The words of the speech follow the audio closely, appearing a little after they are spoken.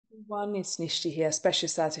Everyone, it's Nishti here,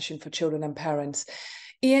 specialist dietitian for children and parents.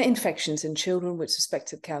 Ear infections in children with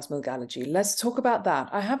suspected cow's milk allergy. Let's talk about that.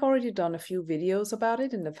 I have already done a few videos about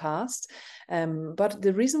it in the past, but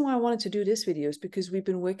the reason why I wanted to do this video is because we've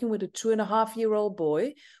been working with a 2.5-year-old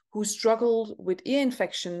boy who struggled with ear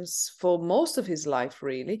infections for most of his life,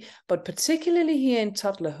 really, but particularly here in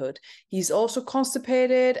toddlerhood. He's also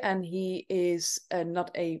constipated and he is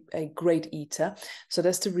not a great eater. So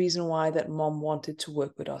that's the reason why that mom wanted to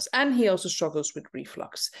work with us. And he also struggles with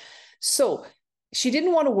reflux. So she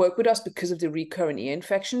didn't want to work with us because of the recurrent ear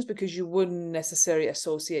infections, because you wouldn't necessarily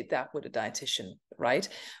associate that with a dietitian, right?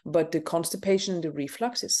 But the constipation and the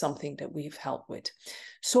reflux is something that we've helped with.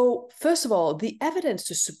 So first of all, the evidence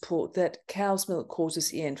to support that cow's milk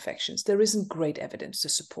causes ear infections, there isn't great evidence to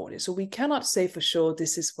support it. So we cannot say for sure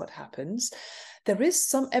this is what happens. There is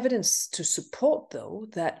some evidence to support, though,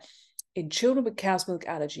 that in children with cow's milk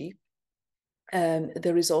allergy,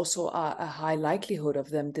 there is also a high likelihood of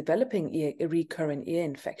them developing recurrent ear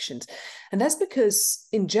infections. And that's because,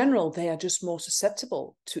 in general, they are just more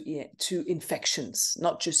susceptible to infections,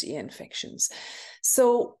 not just ear infections.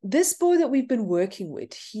 So this boy that we've been working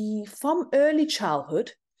with, from early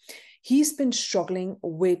childhood, he's been struggling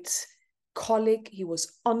with colic. He was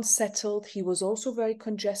unsettled. He was also very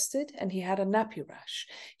congested, and he had a nappy rash.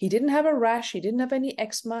 He didn't have a rash. He didn't have any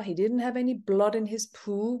eczema. He didn't have any blood in his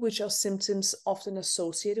poo, which are symptoms often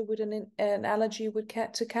associated with an allergy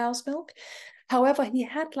to cow's milk. However, he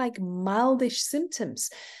had like mildish symptoms.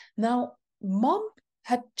 Now, mom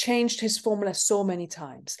had changed his formula so many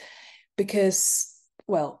times because,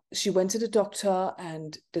 well, she went to the doctor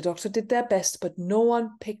and the doctor did their best, but no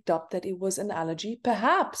one picked up that it was an allergy,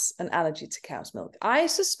 perhaps an allergy to cow's milk. I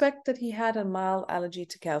suspect that he had a mild allergy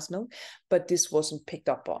to cow's milk, but this wasn't picked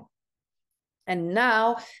up on. And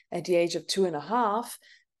now, at the age of 2.5,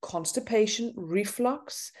 constipation,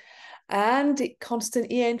 reflux, and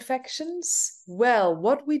constant ear infections. Well,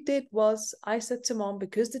 what we did was, I said to mom,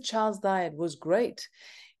 because the child's diet was great,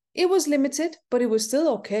 it was limited, but it was still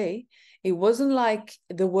okay. It wasn't like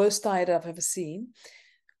the worst diet I've ever seen.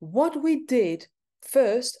 What we did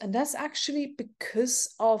first, and that's actually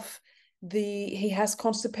because of he has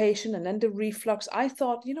constipation and then the reflux, I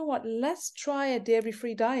thought, you know what, let's try a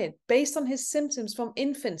dairy-free diet based on his symptoms from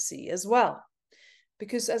infancy as well.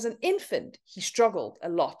 Because as an infant, he struggled a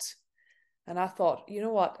lot. And I thought, you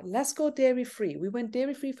know what, let's go dairy-free. We went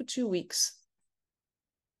dairy-free for 2 weeks.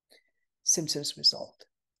 Symptoms resolved.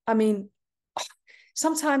 I mean,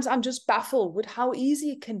 sometimes I'm just baffled with how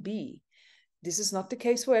easy it can be. This is not the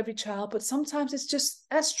case for every child, but sometimes it's just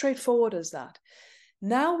as straightforward as that.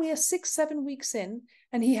 Now we are 6-7 weeks in,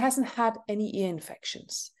 and he hasn't had any ear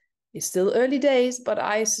infections. It's still early days, but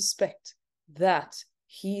I suspect that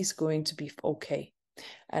he's going to be okay,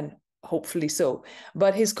 and hopefully so.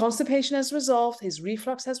 But his constipation has resolved, his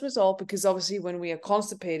reflux has resolved, because obviously when we are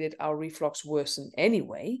constipated, our reflux worsens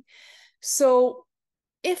anyway. So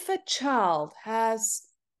if a child has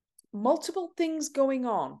multiple things going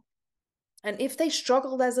on, and if they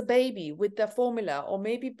struggled as a baby with their formula or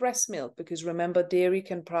maybe breast milk, because remember, dairy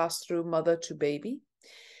can pass through mother to baby,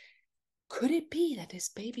 could it be that this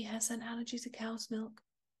baby has an allergy to cow's milk?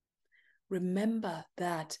 Remember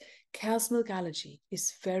that cow's milk allergy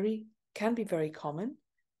can be very common.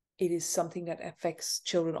 It is something that affects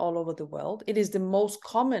children all over the world. It is the most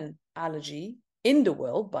common allergy in the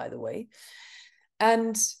world, by the way.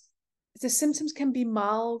 And the symptoms can be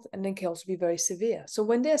mild and then can also be very severe. So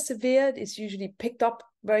when they're severe, it's usually picked up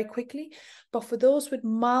very quickly. But for those with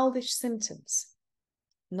mildish symptoms,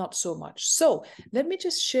 not so much. So let me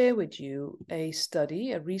just share with you a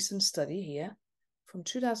recent study here from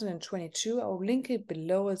 2022. I'll link it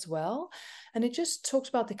below as well. And it just talks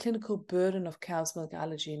about the clinical burden of cow's milk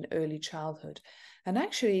allergy in early childhood. And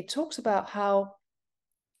actually it talks about how,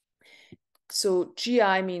 so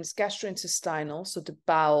GI means gastrointestinal, so the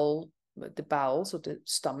bowels or the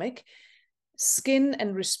stomach, skin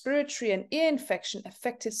and respiratory and ear infection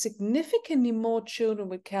affected significantly more children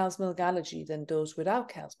with cow's milk allergy than those without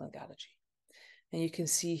cow's milk allergy. And you can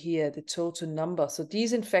see here the total number. So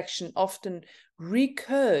these infections often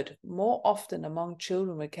recurred more often among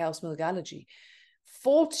children with cow's milk allergy.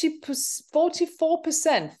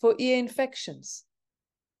 44% for ear infections.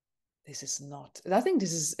 This is not, I think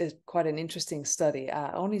this is quite an interesting study.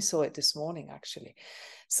 I only saw it this morning, actually.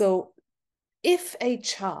 So if a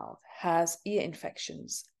child has ear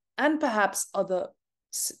infections and perhaps other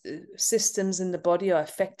systems in the body are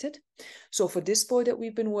affected. So for this boy that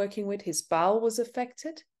we've been working with, his bowel was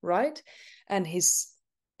affected, right? And his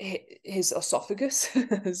his esophagus.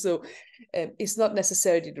 So it's not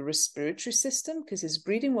necessarily the respiratory system, because his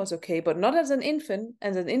breathing was okay, but not as an infant.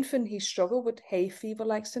 As an infant, he struggled with hay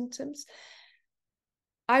fever-like symptoms.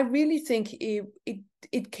 I really think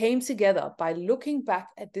it came together by looking back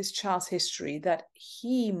at this child's history, that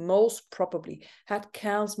he most probably had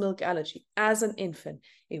cow's milk allergy as an infant.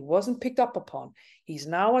 It wasn't picked up upon. He's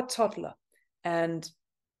now a toddler, and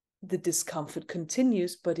the discomfort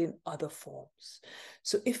continues, but in other forms.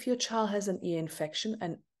 So if your child has an ear infection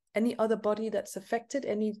and any other body that's affected,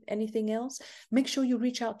 anything else, make sure you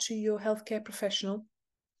reach out to your healthcare professional.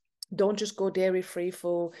 Don't just go dairy-free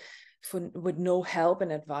with no help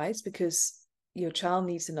and advice, because your child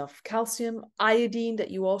needs enough calcium, iodine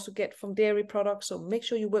that you also get from dairy products. So make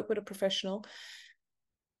sure you work with a professional.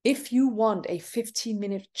 If you want a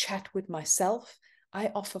 15-minute chat with myself, I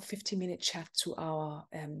offer 15-minute chat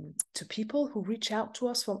to people who reach out to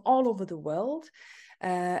us from all over the world.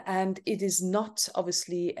 And it is not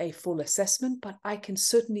obviously a full assessment, but I can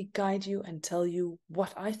certainly guide you and tell you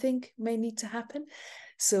what I think may need to happen.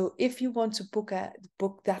 So if you want to book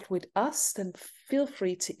that with us, then feel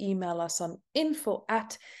free to email us on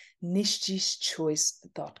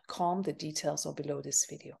info@nishtischoice.com. The details are below this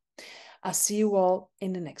video. I'll see you all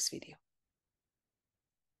in the next video.